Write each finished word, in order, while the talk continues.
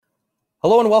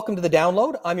Hello and welcome to The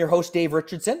Download. I'm your host, Dave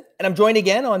Richardson, and I'm joined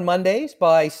again on Mondays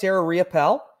by Sarah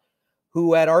Riopel,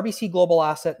 who at RBC Global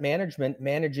Asset Management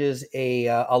manages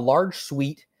a large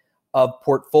suite of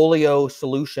portfolio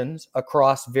solutions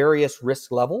across various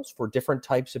risk levels for different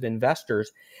types of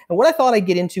investors. And what I thought I'd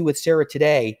get into with Sarah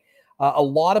today, a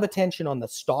lot of attention on the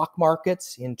stock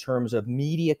markets in terms of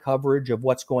media coverage of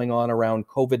what's going on around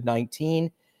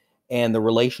COVID-19 and the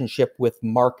relationship with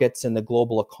markets and the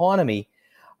global economy.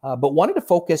 But wanted to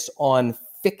focus on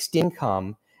fixed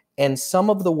income and some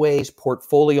of the ways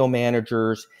portfolio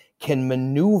managers can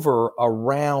maneuver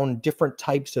around different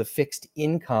types of fixed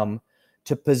income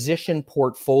to position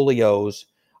portfolios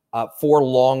for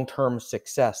long-term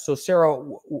success. So, Sarah,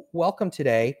 welcome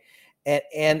today.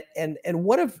 And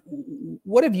what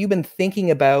have you been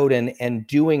thinking about and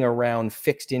doing around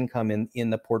fixed income in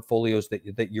the portfolios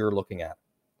that you're looking at?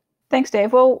 Thanks,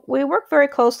 Dave. Well, we work very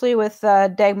closely with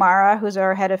Dagmara, who's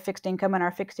our head of fixed income and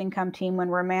our fixed income team when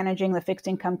we're managing the fixed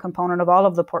income component of all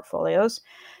of the portfolios.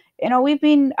 I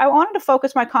wanted to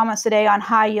focus my comments today on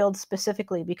high yield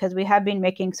specifically because we have been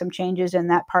making some changes in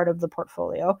that part of the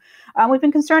portfolio. We've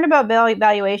been concerned about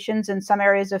valuations in some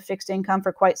areas of fixed income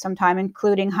for quite some time,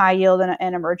 including high yield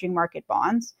and emerging market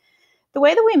bonds. The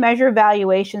way that we measure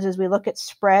valuations is we look at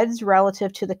spreads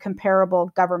relative to the comparable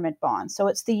government bonds. So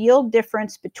it's the yield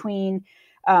difference between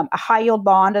a high yield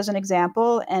bond, as an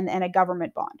example, and a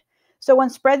government bond. So when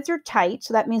spreads are tight,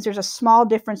 so that means there's a small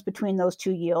difference between those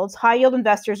two yields, high yield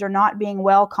investors are not being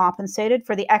well compensated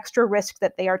for the extra risk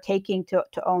that they are taking to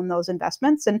own those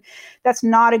investments. And that's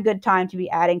not a good time to be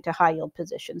adding to high yield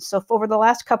positions. So over the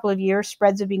last couple of years,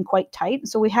 spreads have been quite tight.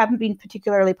 So we haven't been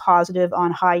particularly positive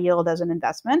on high yield as an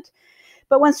investment.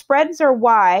 But when spreads are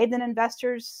wide, then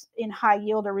investors in high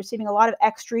yield are receiving a lot of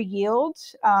extra yield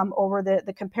over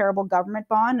the comparable government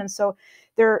bond. And so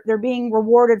they're being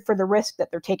rewarded for the risk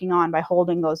that they're taking on by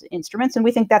holding those instruments. And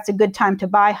we think that's a good time to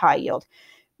buy high yield.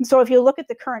 And so if you look at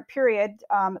the current period,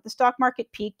 the stock market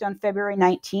peaked on February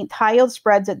 19th. High yield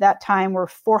spreads at that time were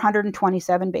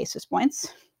 427 basis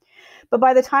points. But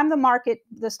by the time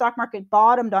the stock market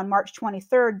bottomed on March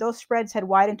 23rd, those spreads had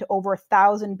widened to over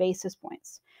 1,000 basis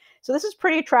points. So this is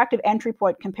pretty attractive entry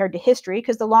point compared to history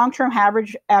because the long-term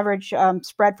average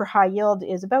spread for high yield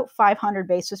is about 500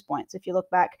 basis points if you look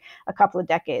back a couple of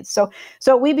decades.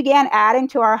 So we began adding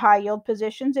to our high yield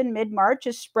positions in mid-March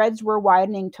as spreads were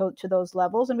widening to those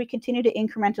levels, and we continue to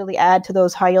incrementally add to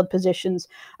those high yield positions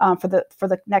for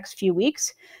the next few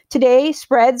weeks. Today,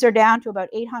 spreads are down to about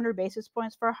 800 basis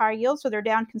points for high yield, so they're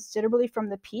down considerably from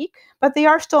the peak, but they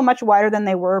are still much wider than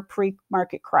they were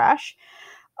pre-market crash.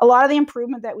 A lot of the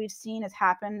improvement that we've seen has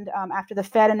happened after the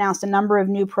Fed announced a number of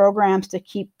new programs to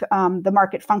keep the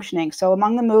market functioning. So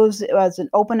among the moves was an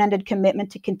open-ended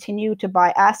commitment to continue to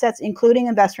buy assets, including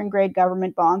investment-grade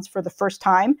government bonds for the first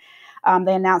time.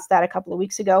 They announced that a couple of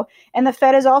weeks ago. And the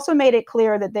Fed has also made it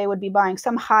clear that they would be buying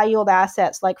some high-yield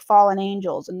assets like fallen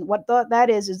angels. And what that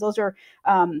is those are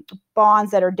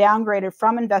bonds that are downgraded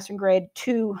from investment grade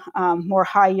to more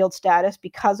high-yield status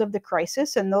because of the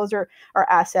crisis. And those are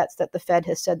assets that the Fed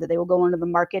has said that they will go into the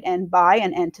market and buy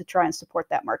and to try and support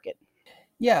that market.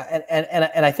 Yeah,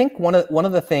 and I think one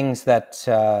of the things that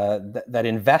that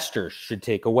investors should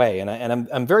take away, and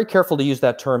I'm very careful to use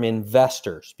that term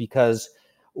investors, because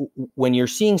when you're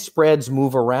seeing spreads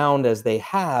move around as they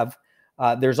have,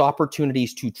 there's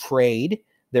opportunities to trade,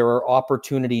 there are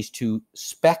opportunities to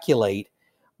speculate,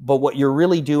 but what you're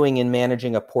really doing in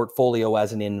managing a portfolio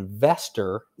as an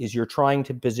investor is you're trying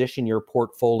to position your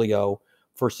portfolio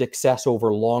for success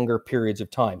over longer periods of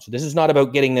time. So this is not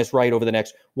about getting this right over the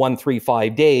next 1, 3,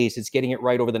 5 days, it's getting it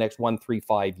right over the next 1, 3,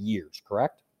 5 years,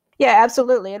 correct? Yeah,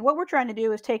 absolutely. And what we're trying to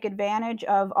do is take advantage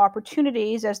of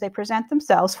opportunities as they present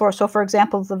themselves. So for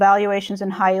example, the valuations in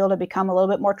high yield have become a little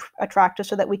bit more attractive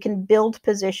so that we can build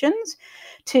positions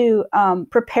to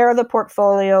prepare the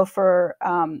portfolio for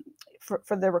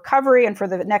the recovery and for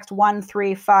the next 1,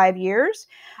 3, 5 years.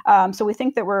 So we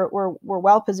think that we're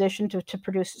well positioned to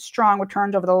produce strong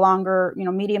returns over the longer,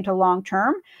 medium to long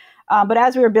term. But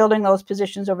as we were building those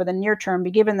positions over the near term,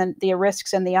 given the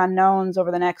risks and the unknowns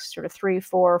over the next sort of 3,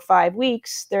 4, 5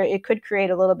 weeks, it could create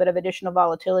a little bit of additional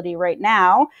volatility right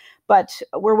now. But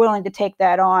we're willing to take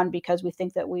that on because we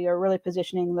think that we are really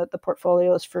positioning the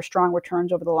portfolios for strong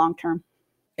returns over the long term.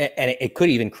 And it could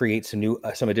even create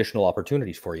some additional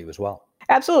opportunities for you as well.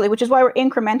 Absolutely, which is why we're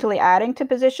incrementally adding to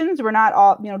positions. We're not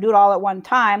all, do it all at one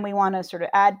time. We want to sort of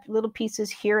add little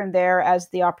pieces here and there as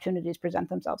the opportunities present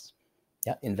themselves.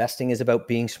 Yeah, investing is about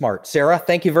being smart. Sarah,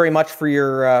 thank you very much for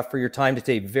your time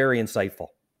today. Very insightful.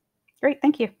 Great,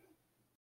 thank you.